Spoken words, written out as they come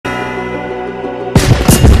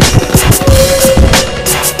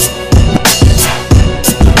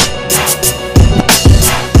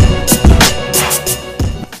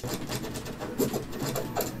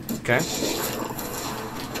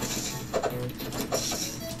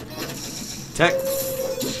Tech.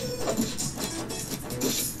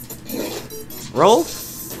 Roll?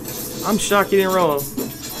 I'm shocked he didn't roll.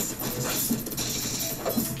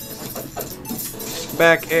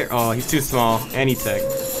 Back air. Oh, he's too small. And he tech.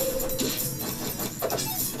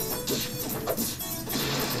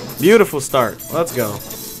 Beautiful start. Let's go.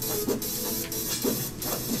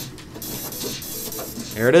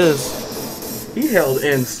 There it is. He held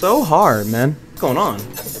in so hard, man. What's going on?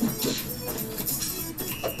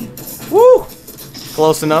 Woo!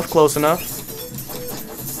 Close enough, close enough.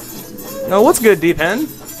 No, what's good, Deep Hen?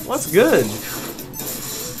 What's good?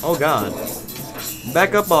 Oh, God.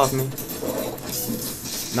 Back up off me.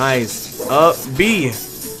 Nice. B.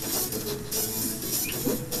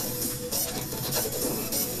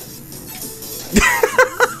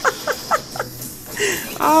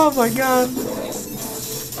 Oh, my God.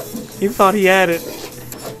 He thought he had it.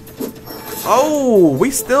 Oh,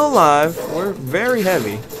 we still alive. We're very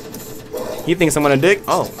heavy. He thinks I'm gonna dig.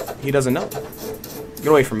 Oh, he doesn't know. Get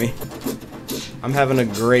away from me. I'm having a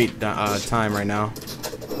great time right now.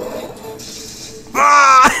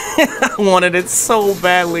 Ah! I wanted it so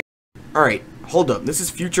badly. Alright, hold up. This is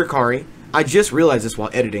Future Kari. I just realized this while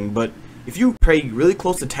editing, but if you pay really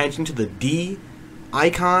close attention to the D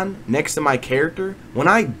icon next to my character, when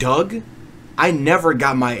I dug, I never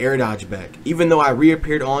got my air dodge back. Even though I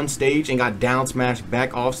reappeared on stage and got down smashed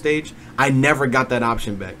back off stage, I never got that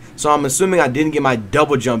option back. So I'm assuming I didn't get my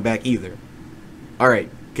double jump back either.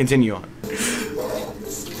 Alright, continue on.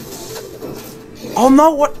 Oh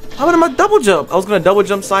no, what? How about my double jump? I was gonna double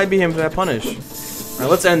jump side B him for that punish.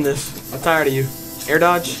 Alright, let's end this. I'm tired of you. Air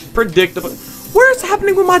dodge, predictable. Where's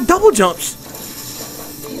happening with my double jumps?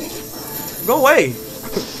 Go away.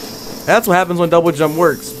 That's what happens when double jump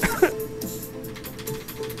works.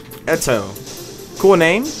 Eto. Cool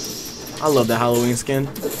name. I love that Halloween skin.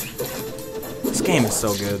 This game is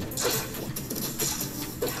so good.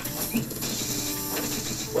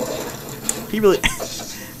 He really...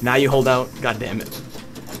 Now you hold out. God damn it.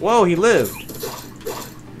 Whoa, he lived.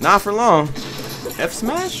 Not for long. F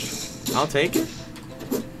smash? I'll take it.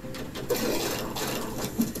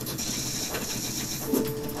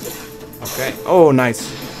 Okay. Oh, nice.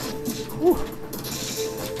 Whew.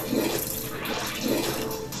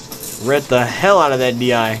 Read the hell out of that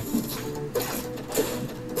DI.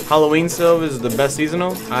 Halloween Silv is the best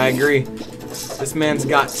seasonal? I agree. This man's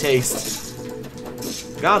got taste.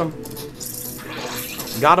 Got him.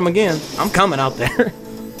 Got him again. I'm coming out there.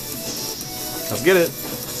 Let's get it.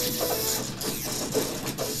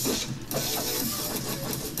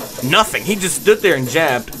 Nothing. He just stood there and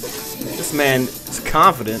jabbed. This man is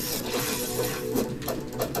confident.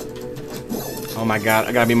 Oh my God,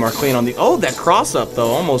 I gotta be more clean on the... Oh, that cross up though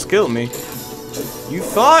almost killed me. You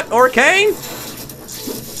thought, Orcane?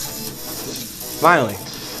 Finally.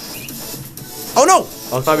 Oh no!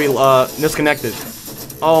 Oh, I thought we disconnected.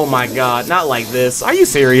 Oh my God, not like this. Are you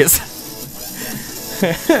serious?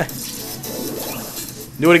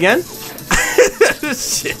 Do it again?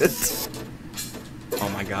 Shit. Oh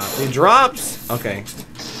my God, it drops. Okay,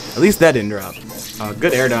 at least that didn't drop.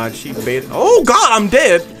 Good air dodge. She baited. Oh God, I'm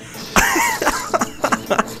dead.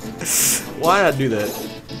 Why did I do that?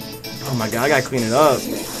 Oh my God, I gotta clean it up.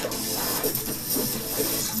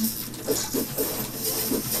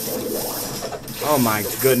 Oh my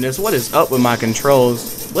goodness, what is up with my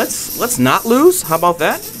controls? Let's not lose. How about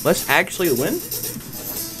that? Let's actually win.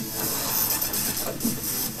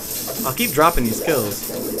 I'll keep dropping these kills.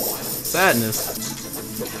 Sadness.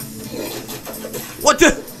 What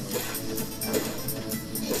the?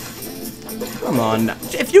 Come on,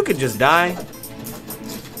 if you could just die.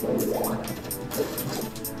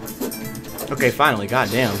 Okay, finally,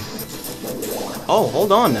 goddamn. Oh,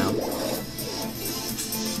 hold on now.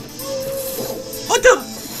 What the?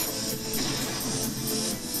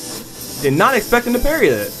 Did not expect him to parry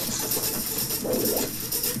that.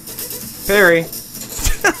 Parry.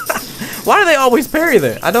 Why do they always parry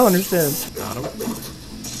that? I don't understand. Got him.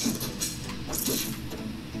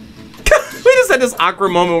 We just had this awkward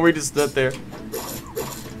moment where we just stood there.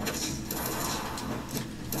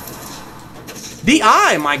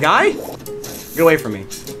 DI, my guy. Get away from me.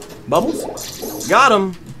 Bubbles. Got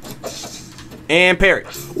him. And parry.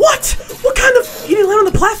 What? What kind of... He didn't land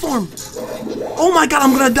on the platform. Oh my God,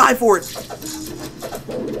 I'm gonna die for it.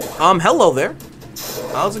 Hello there.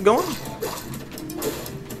 How's it going?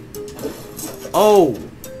 Oh.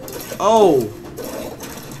 Oh.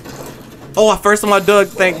 Oh, first time I dug,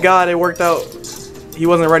 thank God it worked out. He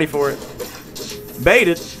wasn't ready for it.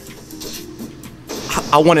 Baited.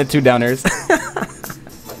 I wanted 2 down airs.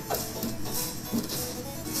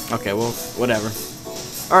 Okay, well, whatever.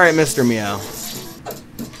 Alright, Mr. Meow.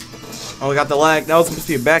 Oh, we got the lag. That was supposed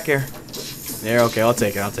to be a back air. There, okay, I'll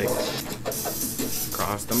take it. I'll take it.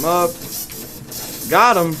 Crossed him up.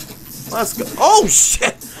 Got him. Let's go. Oh,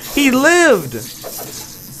 shit. He lived.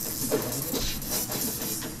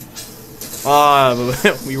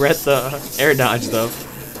 We read the air dodge, though.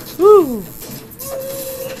 Woo.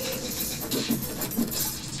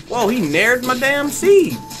 Whoa, he nared my damn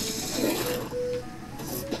seed.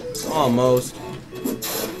 Almost.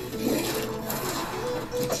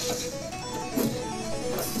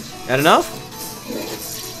 That enough?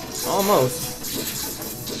 Almost.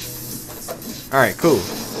 Alright, cool.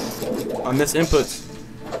 I missed inputs.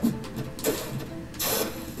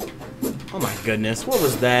 Oh my goodness, what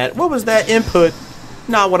was that? What was that input?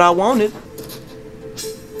 Not what I wanted.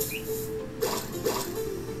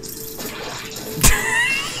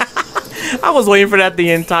 I was waiting for that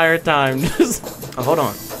the entire time. Oh, hold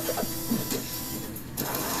on.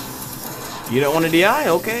 You don't want a DI?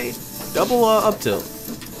 Okay. Double up tilt.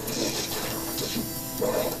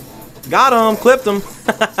 Got him! Clipped him!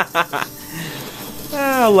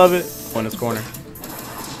 I love it. On his corner.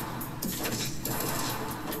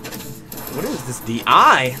 What is this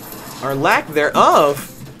DI? Or lack thereof?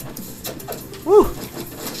 Woo!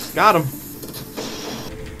 Got him.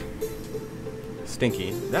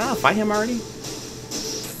 Stinky. Did I fight him already?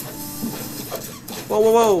 Whoa,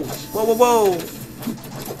 whoa, whoa! Whoa, whoa, whoa!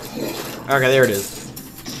 Okay, there it is.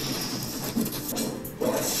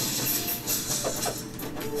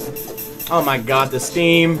 Oh my god, the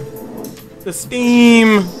steam. The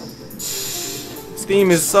steam.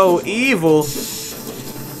 Steam is so evil.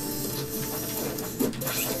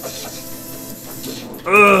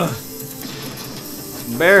 Ugh.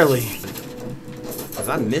 Barely. Cause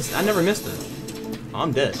I never missed it. Oh,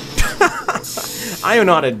 I'm dead. I don't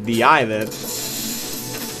know how to DI that.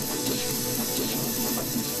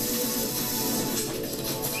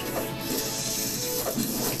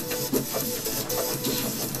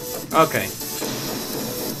 Okay.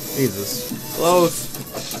 Jesus. Close.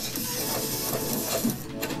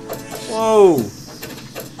 Whoa.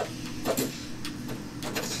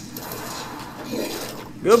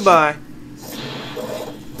 Goodbye.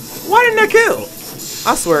 Why didn't I kill?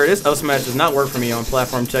 I swear, this up smash does not work for me on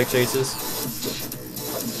platform tech chases.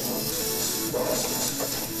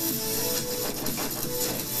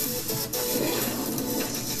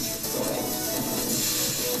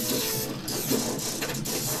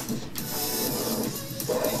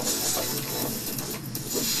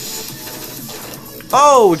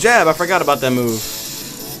 Oh, jab! I forgot about that move.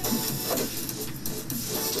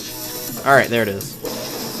 Alright, there it is.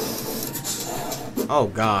 Oh,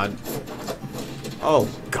 God. Oh,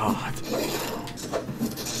 God.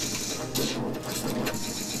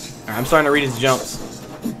 Alright, I'm starting to read his jumps.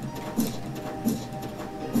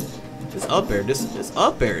 This up air, this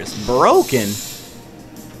up air is broken.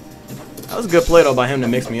 That was a good play, though, by him to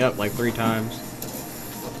mix me up like 3 times.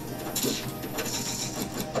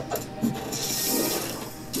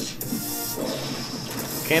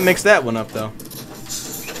 Can't mix that one up, though.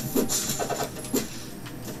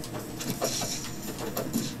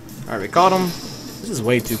 Alright, we caught him. This is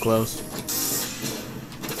way too close.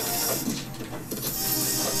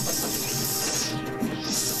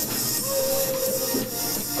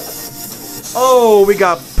 Oh, we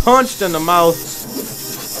got punched in the mouth.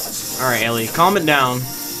 Alright, Ellie, calm it down.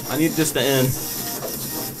 I need this to end.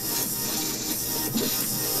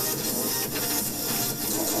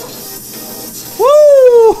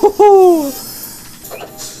 Woo!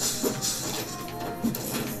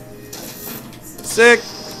 Sick.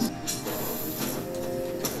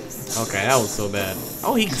 Okay, that was so bad.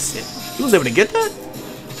 Oh, he was able to get that?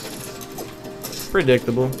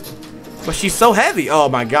 Predictable. But she's so heavy. Oh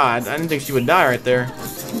my god. I didn't think she would die right there.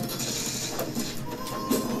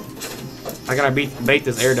 I gotta bait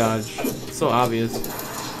this air dodge. It's so obvious.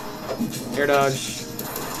 Air dodge.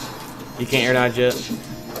 You can't air dodge yet.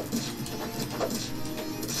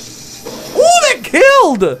 Ooh, that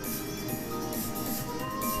killed!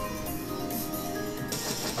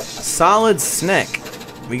 Solid snack.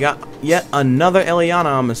 We got yet another Eliana,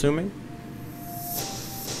 I'm assuming.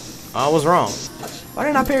 I was wrong. Why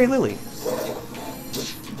didn't I parry Lily?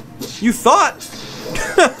 You thought?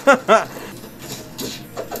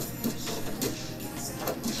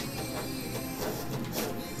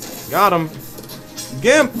 Got him.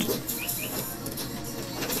 Gimped.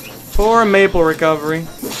 Poor Maple recovery.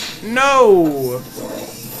 No.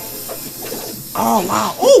 Oh,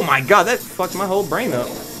 wow. Oh, my God. That fucked my whole brain up.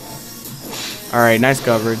 All right. Nice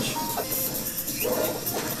coverage.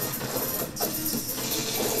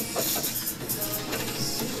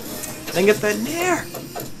 Then get that nair.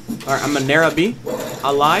 All right. I'm a nair a B.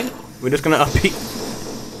 I lied. We're just gonna upbeat.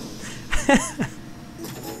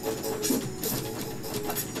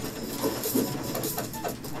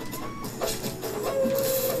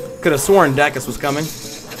 Could have sworn Dacus was coming.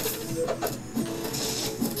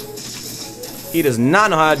 He does not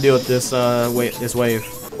know how to deal with this wave.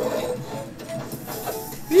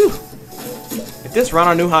 Phew. If this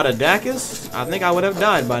runner knew how to Dacus, I think I would have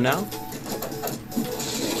died by now.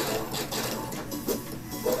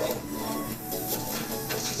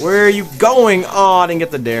 Where are you going? Oh, I didn't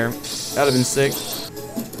get the dare. That would have been sick.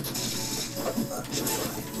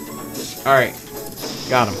 Alright.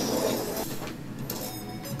 Got him.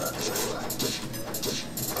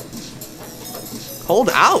 Hold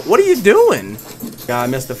out. What are you doing? God, I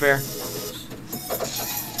missed the fair.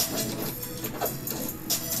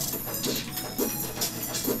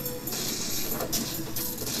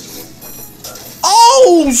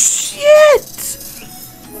 Oh, shit!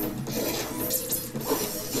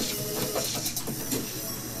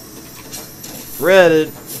 Reddit.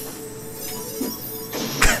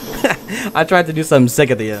 I tried to do something sick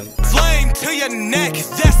at the end. Flame to your neck,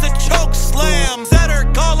 that's a choke slam. Set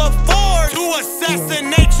her call a force to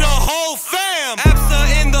assassinate your home.